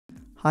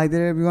Hi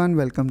there everyone,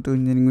 welcome to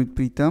Engineering with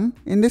Preetham.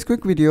 In this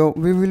quick video,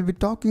 we will be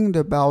talking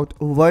about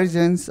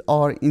versions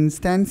or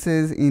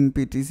instances in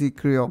PTC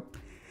Creo.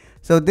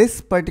 So this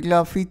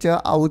particular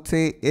feature I would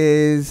say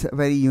is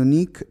very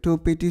unique to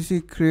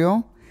PTC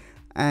Creo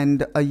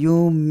and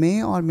you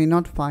may or may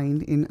not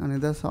find in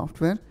another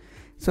software.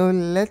 So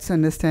let's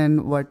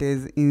understand what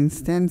is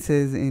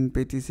instances in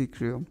PTC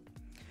Creo.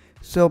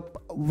 So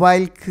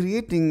while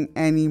creating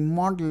any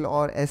model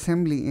or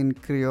assembly in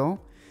Creo,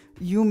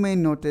 you may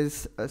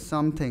notice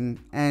something,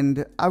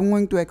 and I'm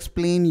going to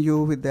explain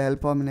you with the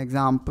help of an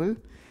example.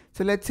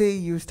 So let's say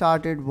you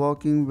started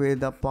working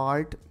with a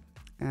part,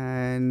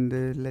 and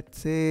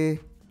let's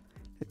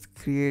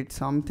create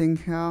something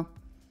here.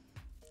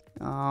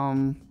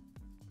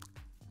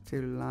 Say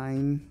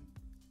line.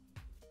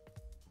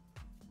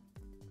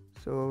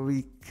 So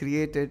we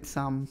created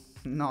some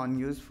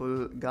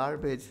non-useful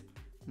garbage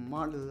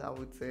model, I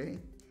would say,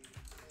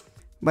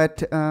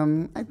 but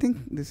I think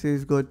this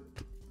is good.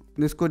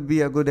 This could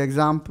be a good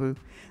example.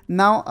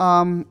 Now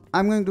I'm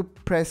going to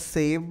press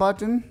save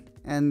button,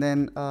 and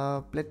then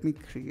let me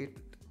create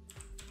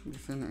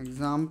this an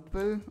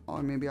example,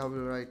 or maybe I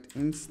will write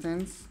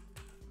instance.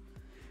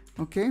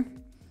 Okay,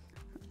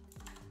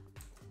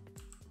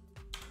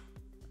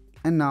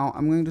 and now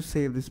I'm going to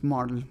save this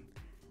model,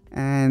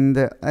 and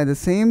at the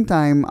same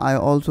time I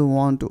also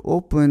want to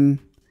open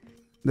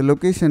the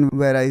location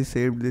where I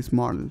saved this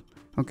model.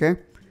 Okay,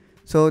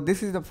 so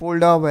this is the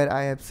folder where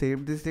I have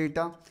saved this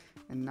data.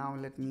 And now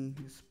let me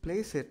just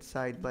place it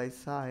side by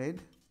side.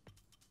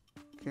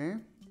 Okay.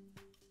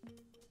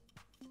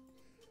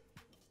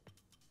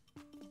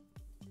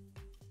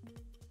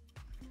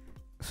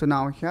 So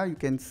now here you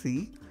can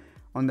see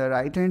on the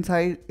right hand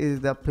side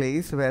is the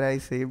place where I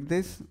saved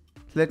this.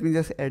 So let me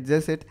just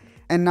adjust it.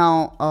 And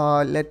now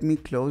let me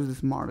close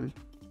this model.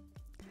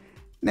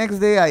 Next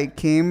day I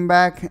came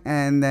back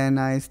and then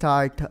I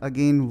start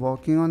again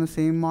working on the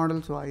same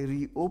model. So I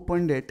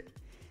reopened it.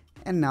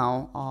 And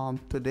now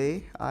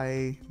today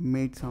I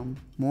made some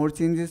more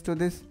changes to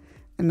this,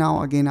 and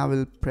now again I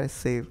will press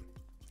save.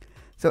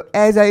 So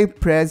as I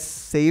press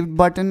save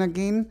button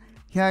again,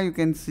 here you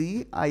can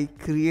see I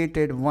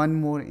created one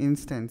more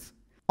instance,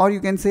 or you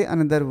can say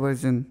another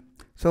version.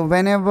 So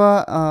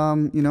whenever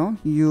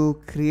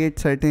you create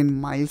certain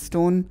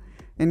milestone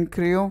in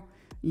Creo,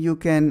 you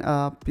can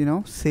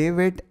save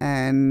it,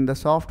 and the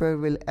software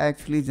will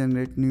actually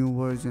generate new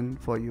version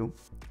for you.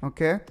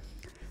 Okay.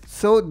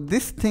 So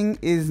this thing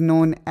is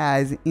known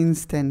as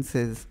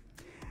instances.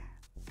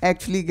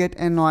 Actually get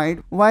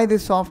annoyed why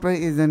this software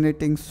is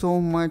generating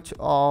so much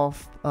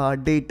of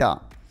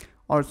data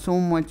or so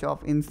much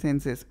of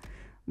instances.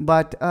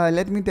 But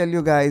let me tell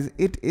you guys,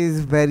 it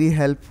is very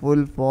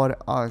helpful for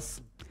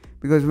us,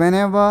 because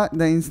whenever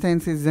the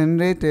instance is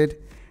generated,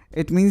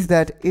 it means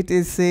that it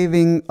is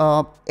saving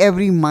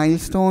every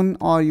milestone,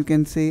 or you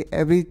can say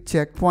every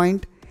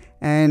checkpoint,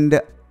 and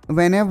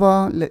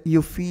whenever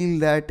you feel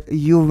that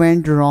you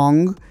went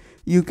wrong,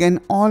 you can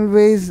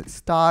always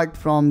start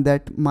from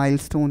that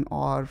milestone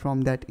or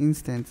from that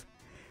instance.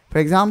 For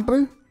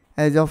example,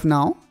 as of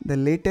now, the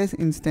latest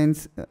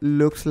instance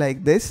looks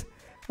like this,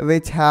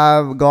 which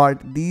have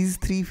got these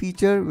three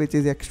features, which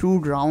is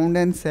extrude, round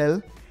and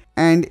cell.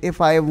 And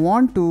if I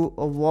want to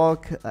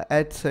work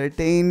at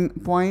certain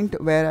point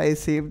where I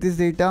save this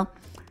data,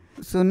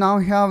 so now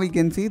here we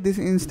can see this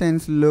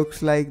instance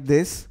looks like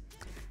this.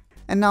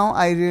 And now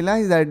I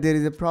realize that there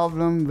is a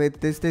problem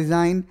with this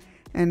design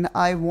and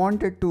I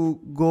wanted to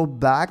go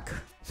back.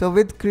 So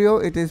with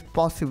Creo it is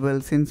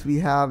possible, since we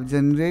have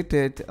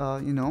generated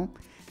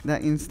the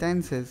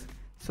instances.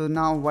 So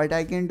now what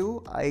I can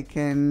do, I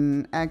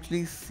can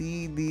actually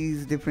see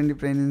these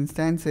different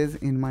instances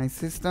in my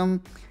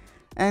system,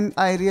 and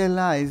I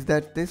realized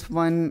that this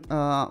one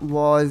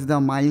was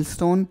the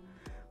milestone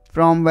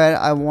from where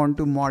I want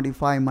to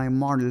modify my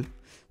model.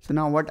 So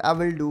now what I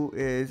will do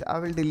is I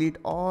will delete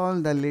all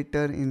the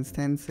later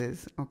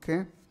instances.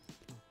 Okay,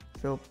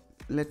 so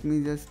let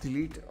me just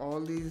delete all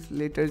these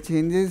later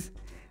changes,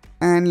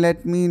 and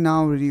let me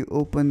now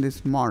reopen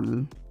this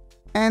model,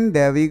 and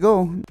there we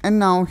go. And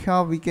now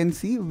here we can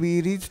see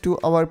we reached to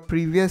our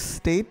previous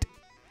state,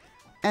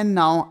 and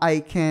now I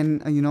can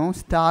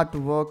start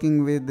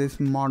working with this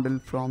model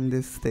from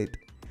this state.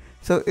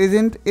 So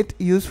isn't it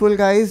useful,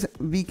 guys?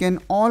 We can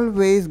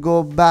always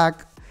go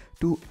back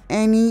to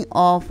any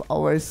of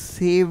our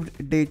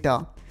saved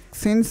data,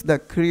 since the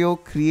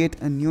Creo create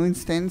a new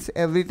instance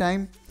every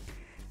time.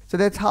 So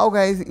that's how,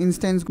 guys,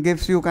 instance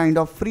gives you kind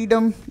of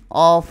freedom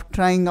of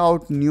trying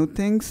out new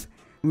things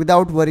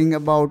without worrying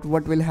about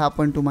what will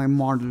happen to my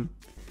model.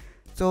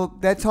 So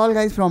that's all,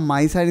 guys, from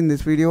my side in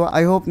this video.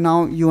 I hope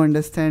now you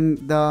understand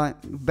the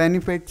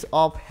benefits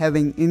of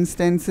having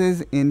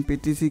instances in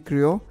PTC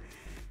Creo.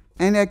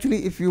 And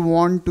actually, if you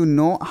want to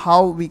know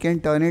how we can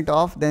turn it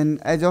off, then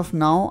as of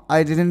now,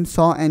 I didn't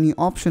saw any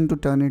option to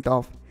turn it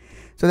off.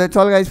 So that's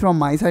all, guys, from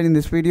my side in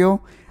this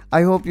video.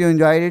 I hope you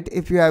enjoyed it.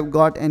 If you have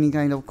got any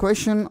kind of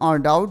question or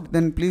doubt,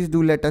 then please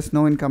do let us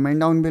know in comment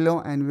down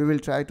below, and we will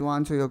try to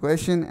answer your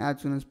question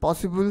as soon as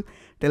possible.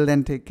 Till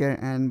then, take care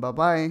and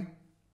bye-bye.